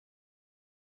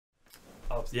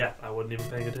Oh, yeah, I wasn't even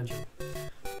paying attention.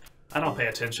 I don't pay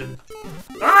attention.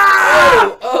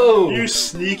 Ah! Oh! You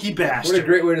sneaky bastard. What a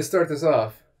great way to start this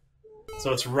off.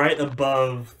 So it's right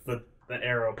above the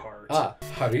arrow part. Ah,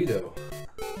 Harido.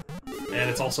 And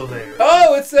it's also there.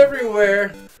 Oh, it's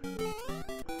everywhere!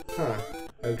 Huh.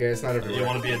 Okay, it's not everywhere. You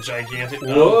want to be a gigantic...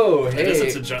 Whoa, hey! I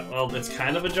guess it's a well, it's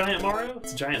kind of a giant Mario.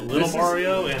 It's a giant little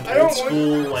Mario and I don't old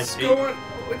school, like...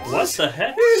 What the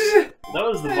heck? That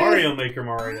was the Mario Maker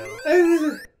Mario.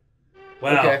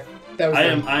 Wow. Okay, that was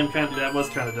that was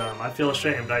kind of dumb. I feel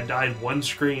ashamed. I died one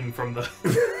screen from the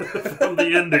from the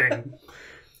ending,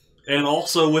 and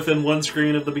also within one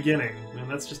screen of the beginning.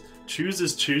 And that's just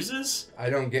chooses. I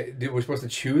don't get. Dude, we're supposed to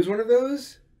choose one of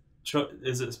those?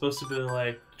 Is it supposed to be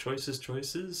like choices,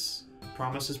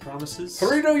 promises?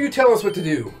 Harido, you tell us what to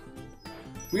do.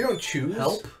 We don't choose.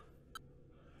 Help.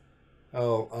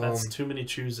 Oh, that's too many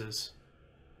chooses.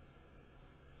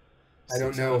 I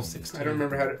don't know. 16. I don't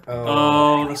remember how to.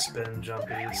 Oh, the spin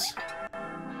jumpies.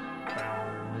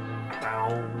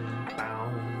 Bow.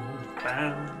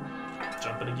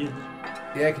 Jumping again.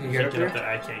 Yeah, can you get up there?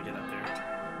 I can't get up there.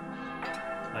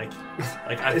 Like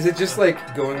is it just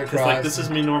like going across? Like this is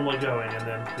me normally going, and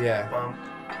then yeah. Bump.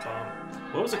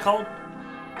 What was it called?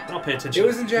 I don't pay attention. It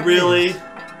was in Japanese. Really?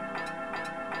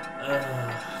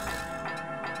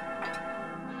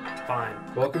 Fine.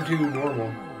 Welcome to normal.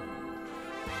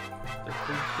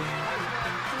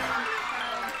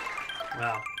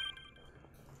 Wow.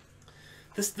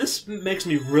 This makes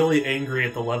me really angry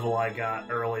at the level I got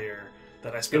earlier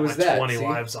that I spent like 20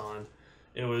 lives on.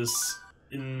 It was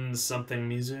in something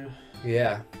Mizu.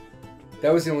 Yeah.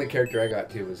 That was the only character I got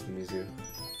too, was the Mizu.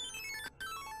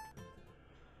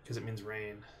 Because it means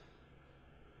rain.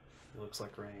 It looks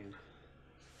like rain.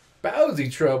 Bowsy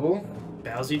trouble.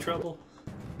 Bowsy trouble?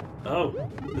 Oh,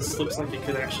 this looks like it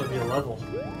could actually be a level.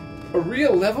 A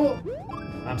real level?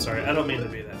 I'm sorry, I don't mean to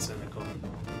be that cynical.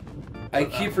 I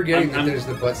keep forgetting that there's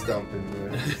the butt stomp in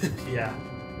the... Yeah.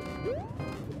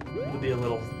 To be a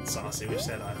little saucy, we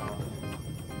said IHOP.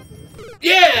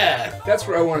 Yeah! That's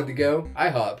where I wanted to go.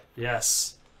 IHOP.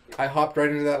 Yes. I hopped right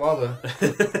into that lava.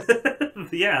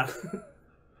 Yeah.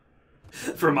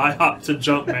 From IHOP to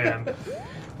Jumpman.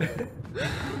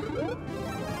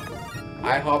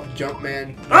 IHOP,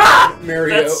 Jumpman, Ah!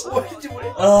 Mario. What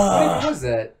was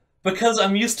that? Because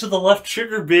I'm used to the left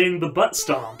trigger being the butt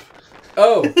stomp.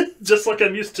 Oh. Just like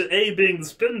I'm used to A being the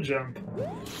spin jump.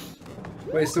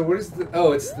 Wait, so what is the...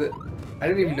 Oh, it's the... I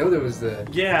didn't even know there was the...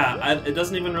 Yeah, it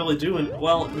doesn't even really do...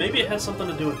 Well, maybe it has something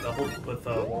to do with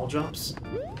wall jumps.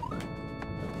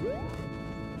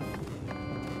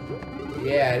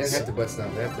 Yeah, I didn't have to butt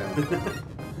stomp that time.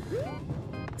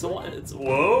 It's...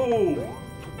 Whoa!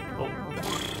 Oh.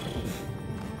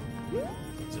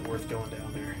 Is it worth going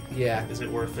down there? Yeah. Is it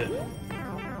worth it?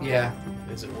 Yeah.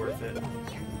 Is it worth it?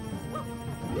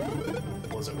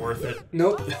 Was it worth it?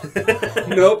 Nope.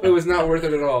 Nope, it was not worth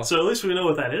it at all. So at least we know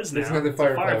what that is now. There's another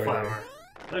fire flower flower.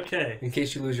 Okay. In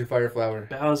case you lose your fire flower.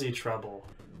 Bowsy trouble.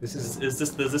 This is...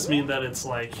 Does this mean that it's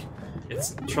like...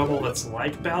 It's trouble that's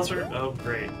like Bowser? Oh,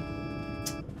 great.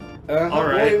 Alright.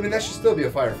 Well, I mean, that should still be a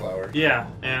fire flower. Yeah,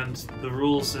 and the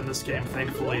rules in this game,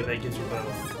 thankfully, they give you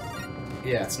both.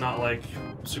 Yeah. It's not like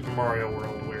Super Mario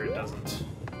World where it doesn't.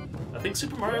 I think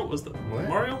Super Mario was the... What?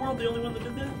 Mario World the only one that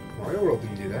did that? Mario World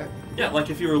didn't do that. Yeah, like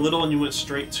if you were little and you went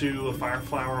straight to a fire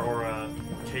flower or a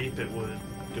cape, it would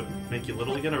make you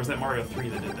little again, or was that Mario 3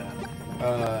 that did that?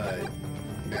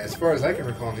 As far as I can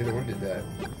recall, neither one did that.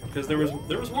 Because there was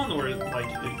one where, like,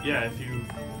 yeah, if you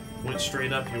went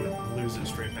straight up, you would lose it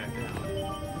straight back down.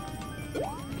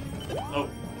 Oh,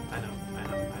 I know.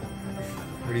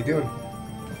 What are you doing?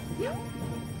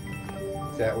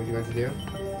 Is that what you meant to do?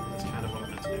 That's kind of what I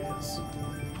meant to do, yes.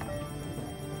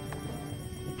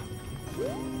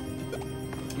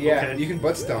 Yeah, Okay. you can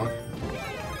butt stomp.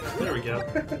 There we go.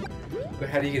 But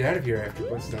how do you get out of here after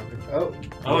butt stomping? Oh.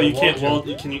 Oh, you can't wall.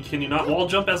 Can you not wall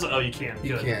jump as a? Oh, you can.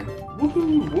 You Good. can.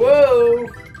 Woohoo! Whoa!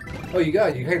 Oh, you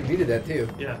kind of needed that too.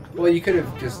 Yeah. Well, you could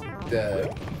have just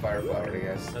fire flowered, I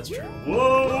guess. That's true.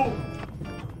 Whoa!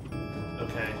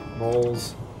 Okay.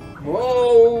 Moles.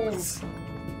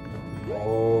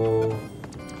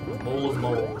 Mole of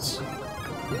moles.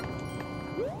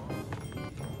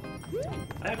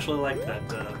 I actually like that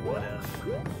what if.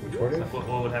 Which what if?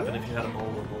 What would happen if you had a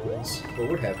mole of moles? What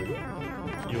would happen?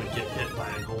 You would get hit by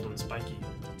a golden spiky.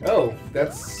 Oh,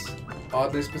 that's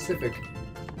oddly specific.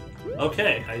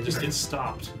 Okay, I just get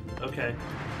stopped. Okay.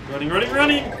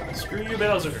 Running! Screw you,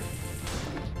 Bowser.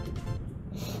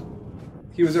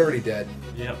 He was already dead.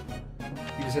 Yep.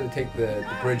 You just had to take the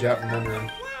bridge out from under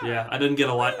him. Yeah, I didn't get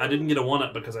a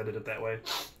 1-up because I did it that way.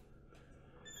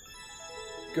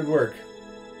 Good work.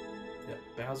 Yep,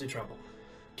 Bowsy trouble.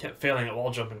 Kept failing at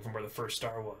wall jumping from where the first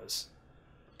star was.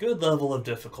 Good level of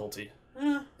difficulty.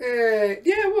 Yeah,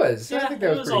 it was. Yeah, I think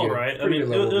that was pretty all good. right. I Pretty mean,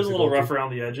 good it level was of a little rough difficulty.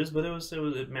 around the edges, but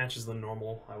it matches the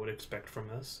normal I would expect from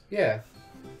this. Yeah.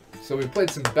 So we played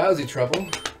some Bowsy Trouble.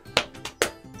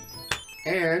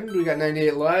 And we got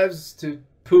 98 lives to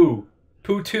Pooh.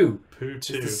 Pooh 2. Pooh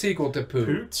 2. It's the sequel to Pooh.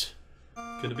 Poot?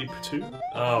 Could it be 2?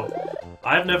 Oh,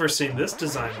 I've never seen this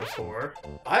design before.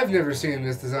 I've never seen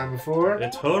this design before.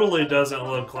 It totally doesn't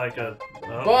look like a...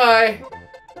 Oh. Bye!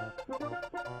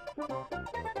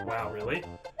 Wow, really?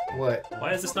 What?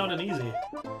 Why is this not an easy?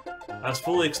 I was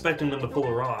fully expecting them to pull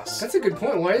a Ross. That's a good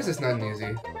point. Why is this not an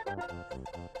easy?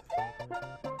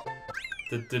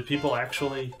 Did people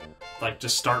actually, like,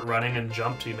 just start running and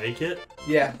jump to make it?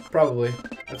 Yeah, probably.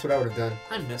 That's what I would have done.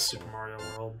 I miss Super Mario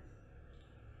World.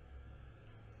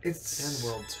 It's...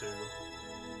 And World 2.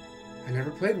 I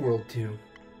never played World 2.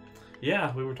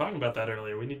 Yeah, we were talking about that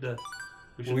earlier. We need to...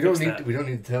 We should We fix don't need that. we don't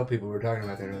need to tell people we're talking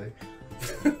about that earlier.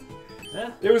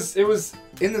 Yeah. It was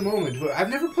in the moment. But I've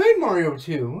never played Mario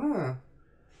 2. Huh.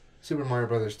 Super Mario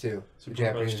Brothers 2. Super The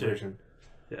Mario Japanese Bros. 2. version.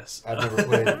 Yes. I've never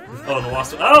played it. Oh, the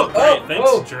Lost... Oh, great.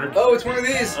 Thanks, jerk. Oh, it's one of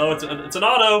these. Oh, it's an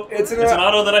auto. It's an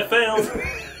auto that I failed.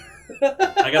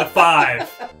 I got a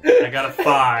 5. I got a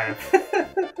 5.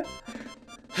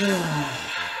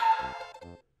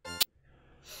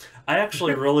 I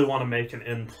actually really want to make an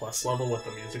N+ level with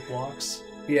the music blocks.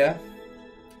 Yeah.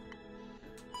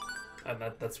 And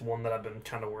that's one that I've been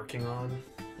kind of working on.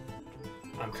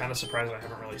 I'm kind of surprised I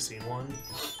haven't really seen one.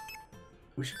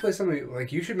 We should play something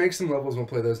like you should make some levels. We'll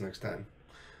play those next time.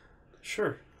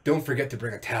 Sure. Don't forget to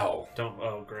bring a towel. Don't.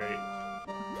 Oh, great.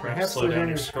 Perhaps Perhaps slow down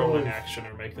your scrolling action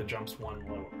or make the jumps one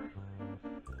lower.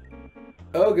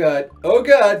 Oh god. Oh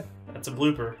god. That's a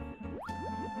blooper.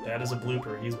 That is a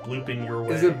blooper. He's blooping your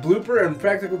way. It's a blooper and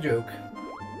practical joke.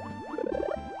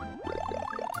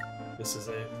 This is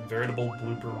a veritable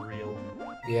blooper reel.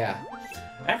 Yeah.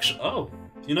 Actually, oh,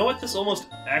 you know what? This almost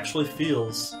actually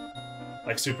feels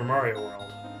like Super Mario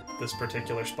World. This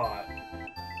particular spot.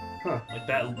 Huh. Like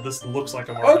that. This looks like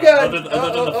a Mario. Oh god. Other than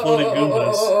the floating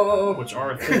Goombas, Oh. which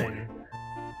are a thing.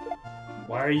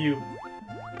 Why are you?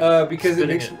 Because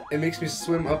spinning it makes me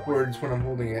swim upwards when I'm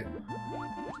holding it.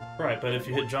 Right, but if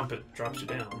you hit jump, it drops you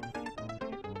down.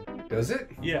 Does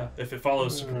it? Yeah, if it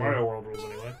follows Super Mario World rules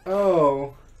anyway.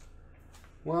 Oh.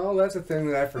 Well, that's a thing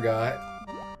that I forgot.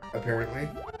 Apparently.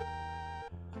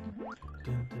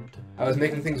 I was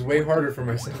making things way harder for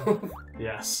myself.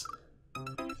 Yes.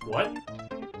 What?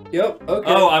 Yep,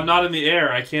 okay. Oh, I'm not in the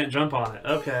air. I can't jump on it.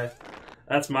 Okay.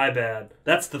 That's my bad.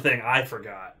 That's the thing I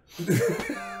forgot.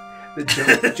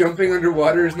 Jumping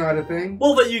underwater is not a thing?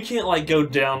 Well, that you can't, like, go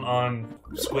down on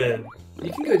Squid.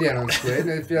 You can go down on Squid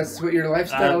if that's what your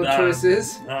lifestyle choice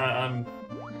is. I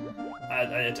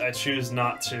choose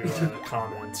not to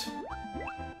comment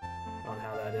on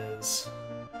how that is.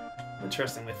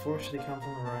 Interesting. They force you to come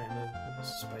from the right and the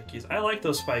spikies. I like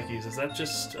those spikies. Is that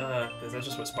just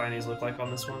what spinies look like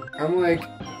on this one? I'm like,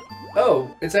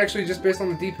 oh, it's actually just based on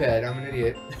the D-pad. I'm an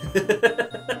idiot.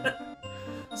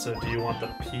 So do you want the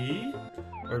P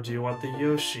or do you want the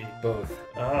Yoshi? Both.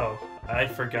 Oh, I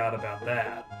forgot about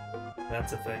that.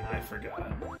 That's a thing I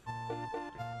forgot.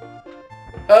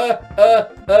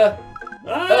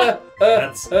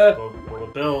 That's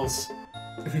Bullet Bills.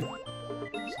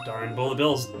 Darn Bullet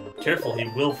Bills. Careful, he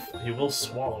will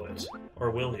swallow it. Or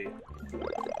will he?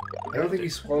 I don't think he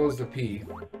swallows the P.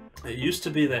 It used to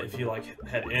be that if you like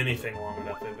had anything long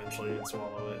enough, eventually you'd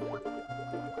swallow it.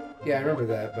 Yeah, I remember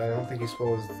that, but I don't think he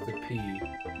swallows the P.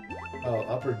 Oh,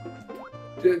 upper...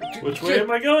 Which way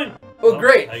am I going? Oh,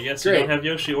 great! I guess great. you don't have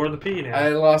Yoshi or the P now. I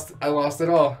lost it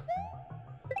all.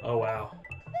 Oh, wow.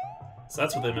 So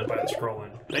that's what they meant by the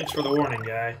scrolling. Thanks for the warning,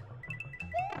 guy.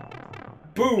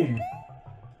 Boom!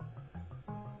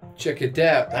 Check it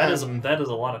out. That is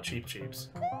a lot of cheaps.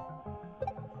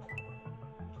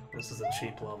 This is a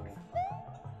cheap level.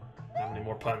 How many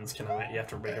more puns can I make? You have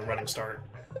to make a running start.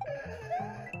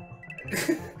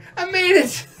 I made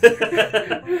it!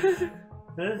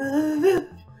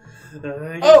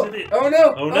 Oh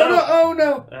no! Oh no! Oh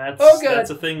no! That's, oh god! That's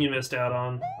a thing you missed out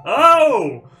on.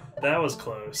 Oh! That was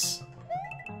close.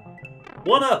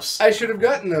 1-ups! I should have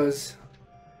gotten those.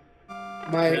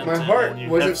 My heart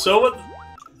wasn't...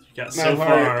 You got so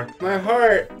far. My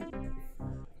heart!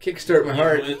 Kickstart my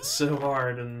heart. You went so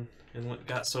hard and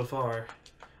got so far.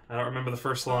 I don't remember the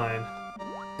first line.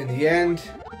 In the end...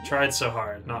 Tried so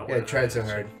hard, not yeah, tried so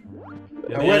hard.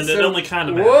 In the end, it only kind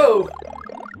of mattered. Whoa!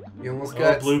 You almost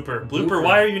got... Blooper. Blooper,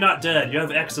 why are you not dead? You have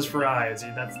X's for eyes.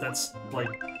 That's like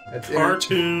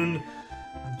cartoon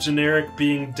generic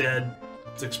being dead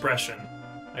expression.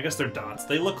 I guess they're dots.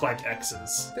 They look like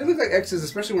X's. They look like X's,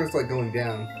 especially when it's like going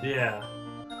down. Yeah.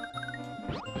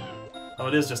 Oh,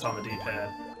 it is just on the D-pad.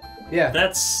 Yeah.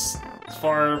 That's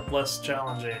far less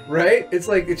challenging. Right? It's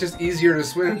like, it's just easier to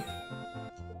swim.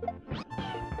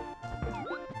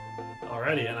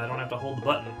 Alrighty, and I don't have to hold the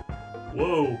button.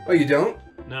 Whoa. Oh, you don't?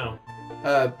 No.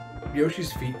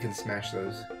 Yoshi's feet can smash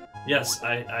those. Yes,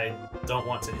 I don't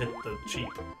want to hit the cheap.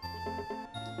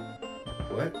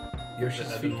 What? Yoshi's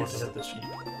I feet didn't can want to hit the cheap.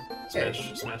 Yeah.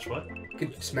 Smash what?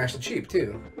 could smash the cheap,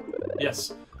 too.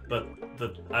 Yes, but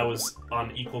I was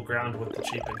on equal ground with the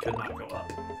cheap and could not go up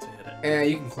to hit it. Eh,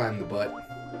 you can climb the butt.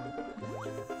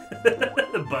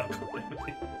 Butt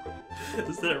climbing.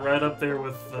 Is that right up there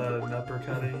with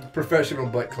uppercutting? Professional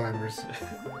butt climbers.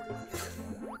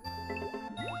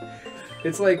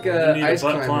 It's like You need a ice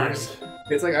butt climbers. climb.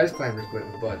 It's like ice climbers, but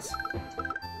with butts.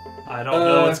 I don't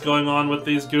know what's going on with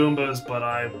these Goombas, but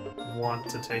I want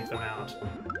to take them out.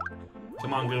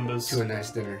 Come on, Goombas. To a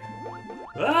nice dinner.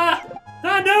 Ah!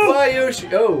 Ah, no! Why, Yoshi?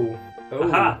 Oh. Oh.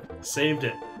 Aha! Saved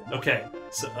it. Okay,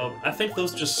 so I think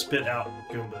those just spit out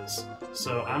Goombas.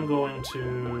 So I'm going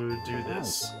to do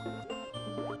this.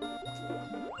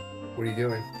 What are you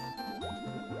doing?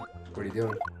 What are you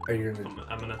doing? Are you gonna...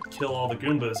 I'm gonna kill all the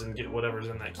Goombas and get whatever's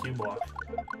in that Q block.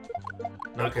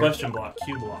 Not Okay. question block,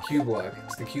 Q block. Q block.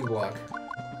 It's the Q block.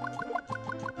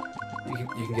 You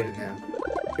can get it now.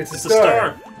 It's a It's a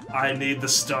star. star! I need the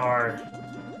star.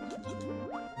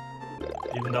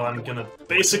 Even though I'm gonna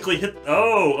basically hit...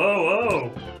 Oh!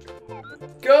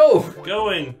 Go!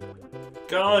 Going!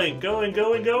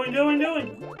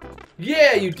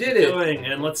 Yeah, you did it! Going!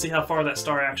 And let's see how far that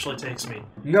star actually takes me.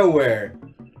 Nowhere.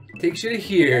 Takes you to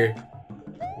here.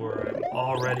 Where I'm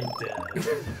already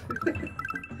dead.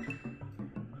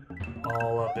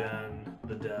 All up in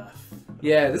the death.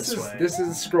 Yeah, This way. this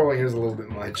is scrolling is a little bit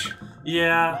much.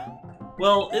 Yeah.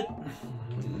 Well, it...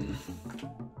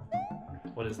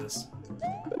 What is this?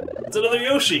 It's another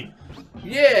Yoshi!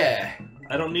 Yeah!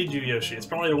 I don't need you, Yoshi. It's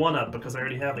probably a 1-up because I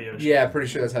already have a Yoshi. Yeah, pretty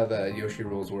sure that's how the Yoshi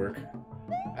rules work.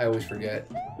 I always forget.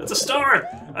 It's a star!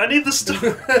 I need the star!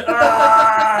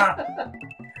 Ah!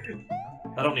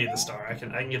 I don't need the star. I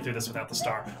can get through this without the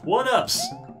star. 1-ups!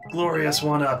 Glorious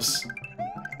 1-ups!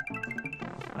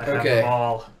 I have them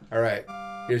all. Alright.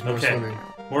 Here's more swimming.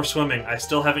 More swimming. I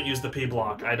still haven't used the P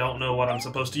block. I don't know what I'm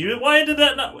supposed to use. Why did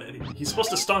that not... He's supposed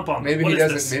to stomp on me. Maybe What he is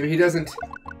doesn't. this? Maybe he doesn't.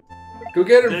 Go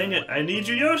get him! Dang it. I need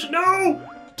you, Yoshi. No!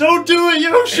 Don't do it,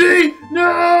 Yoshi!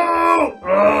 No!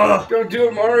 Ugh! Don't do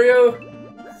it, Mario!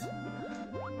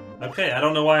 Okay, I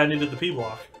don't know why I needed the P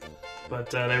block. But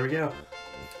there we go.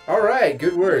 Alright,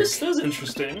 good work. This was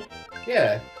interesting.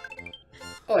 Yeah.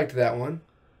 I liked that one.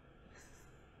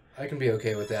 I can be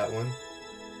okay with that one.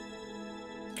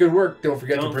 Good work. Don't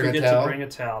forget to bring a towel. Don't forget to bring a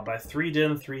towel by 3D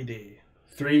in 3D.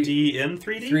 3D in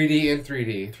 3D? 3D in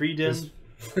 3D. 3D.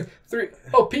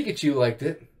 Oh, Pikachu liked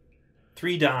it.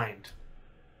 3-dined.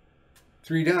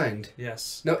 3-dined.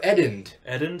 Yes. No, Edined.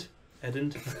 Edined?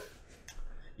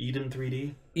 Eden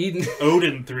 3D? Eden.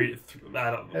 Odin 3.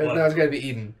 I don't know. No, it's gotta be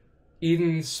Eden.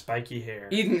 Eden's Spiky hair.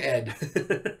 Eden Ed.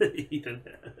 Eden.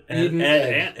 Eden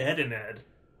Ed. Ed and Ed.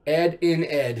 Ed in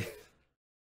Ed.